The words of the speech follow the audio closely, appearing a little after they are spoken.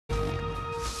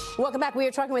Welcome back. We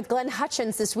are talking with Glenn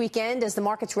Hutchins this weekend as the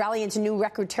markets rally into new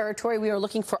record territory. We are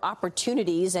looking for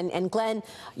opportunities. And Glenn,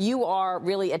 you are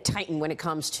really a titan when it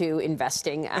comes to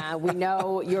investing. We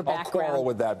know your background. I'll quarrel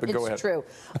with that, but go ahead. It's true.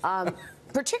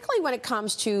 Particularly when it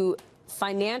comes to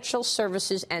financial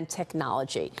services and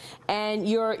technology. And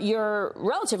your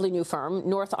relatively new firm,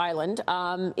 North Island,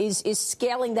 is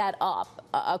scaling that up,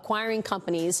 acquiring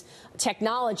companies,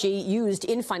 technology used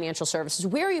in financial services.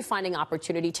 Where are you finding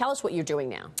opportunity? Tell us what you're doing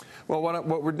now. Well,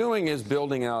 what we're doing is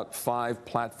building out 5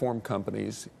 platform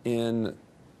companies in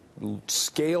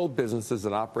scale businesses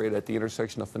that operate at the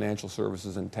intersection of financial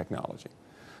services and technology.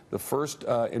 The first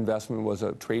investment was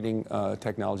a trading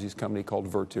technologies company called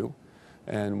Virtu.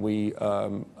 And we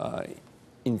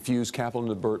infused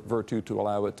capital into Virtu to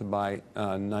allow it to buy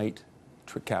Knight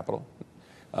Capital.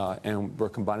 And we're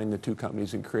combining the two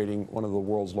companies and creating one of the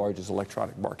world's largest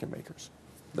electronic market makers.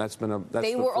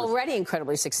 They were already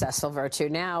incredibly successful, Virtu.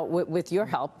 Now, with your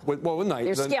help, with Knight,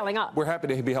 they're scaling up. We're happy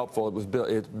to be helpful.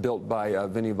 It's built by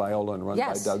Vinny Viola and run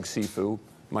by Doug Sifu.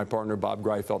 My partner, Bob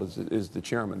Greifeld, is the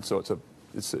chairman. So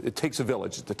it takes a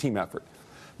village. It's a team effort.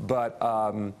 But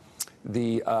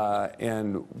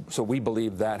and so we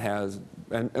believe that has,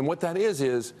 and what that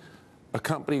is a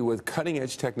company with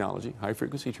cutting-edge technology,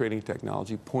 high-frequency trading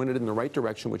technology, pointed in the right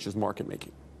direction, which is market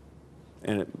making.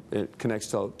 And it connects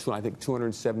to I think,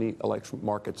 270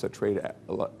 markets that trade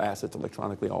assets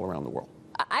electronically all around the world.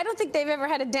 I don't think they've ever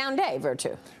had a down day,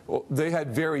 Virtu. Well, they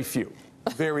had very few.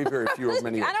 Very, very few of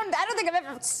many. I don't think I've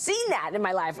ever seen that in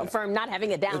my life, a firm not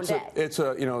having a down day.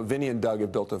 Vinny and Doug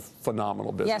have built a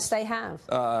phenomenal business. Yes, they have.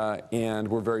 And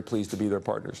we're very pleased to be their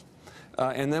partners.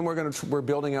 And then we're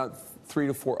building out 3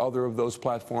 to 4 other of those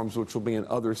platforms, which will be in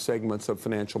other segments of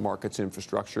financial markets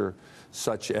infrastructure,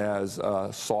 such as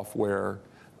software,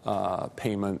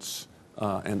 payments,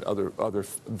 and other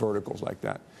verticals like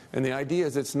that. And the idea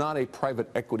is it's not a private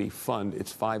equity fund.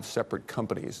 It's 5 separate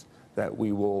companies that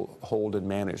we will hold and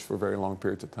manage for very long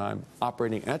periods of time,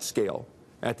 operating at scale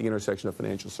at the intersection of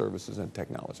financial services and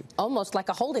technology. Almost like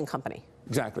a holding company.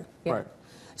 Exactly, yeah. Right.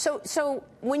 So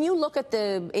when you look at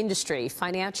the industry,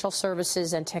 financial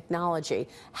services and technology,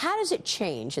 how does it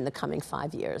change in the coming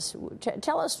 5 years?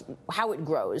 Tell us how it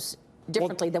grows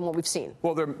differently than what we've seen.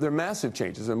 Well, they're massive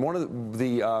changes, and one of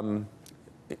the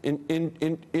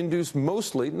induced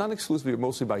mostly, not exclusively, but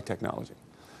mostly by technology.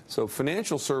 So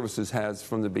financial services has,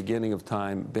 from the beginning of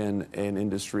time, been an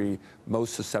industry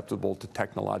most susceptible to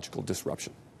technological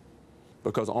disruption,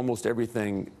 because almost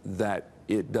everything that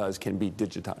it does can be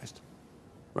digitized,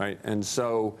 right? And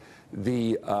so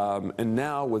and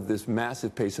now with this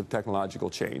massive pace of technological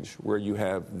change, where you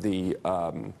have the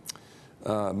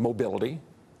mobility,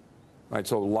 right?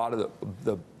 So a lot of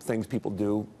the things people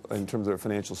do in terms of their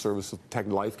financial services, tech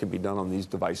life can be done on these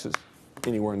devices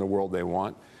anywhere in the world they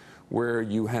want. Where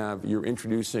you're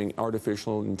introducing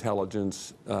artificial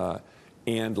intelligence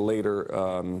and later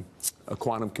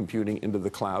quantum computing into the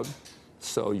cloud.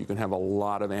 So you can have a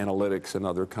lot of analytics and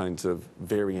other kinds of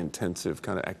very intensive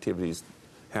kind of activities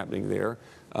happening there.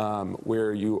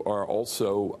 Where you are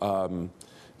also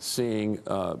seeing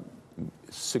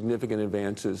significant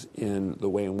advances in the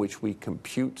way in which we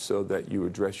compute, so that you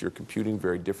address your computing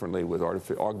very differently with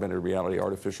augmented reality,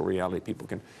 artificial reality. People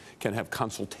can have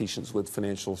consultations with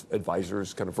financial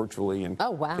advisors kind of virtually. And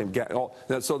oh, wow. Can get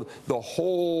so the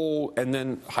whole, and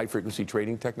then high-frequency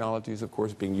trading technologies, of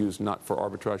course, being used not for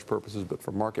arbitrage purposes, but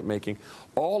for market making.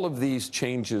 All of these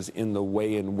changes in the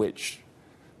way in which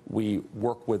we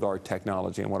work with our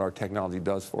technology and what our technology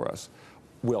does for us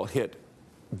will hit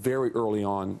very early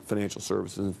on financial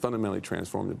services and fundamentally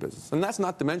transform the business. And that's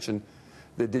not to mention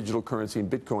the digital currency and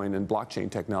Bitcoin and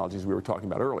blockchain technologies we were talking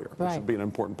about earlier, which will be an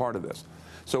important part of this.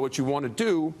 So what you want to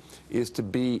do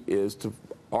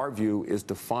our view is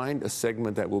to find a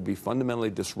segment that will be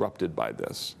fundamentally disrupted by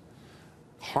this,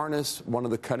 harness one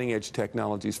of the cutting edge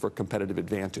technologies for competitive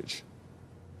advantage,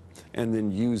 and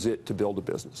then use it to build a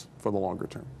business for the longer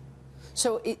term.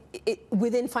 So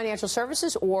within financial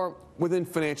services, or? Within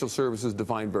financial services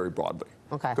defined very broadly.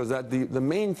 Okay. Because the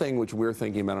main thing which we're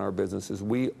thinking about in our business is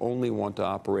we only want to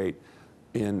operate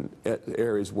in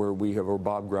areas where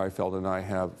Bob Greifeld and I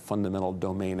have fundamental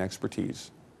domain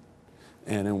expertise,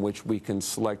 and in which we can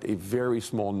select a very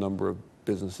small number of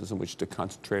businesses in which to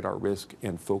concentrate our risk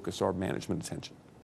and focus our management attention.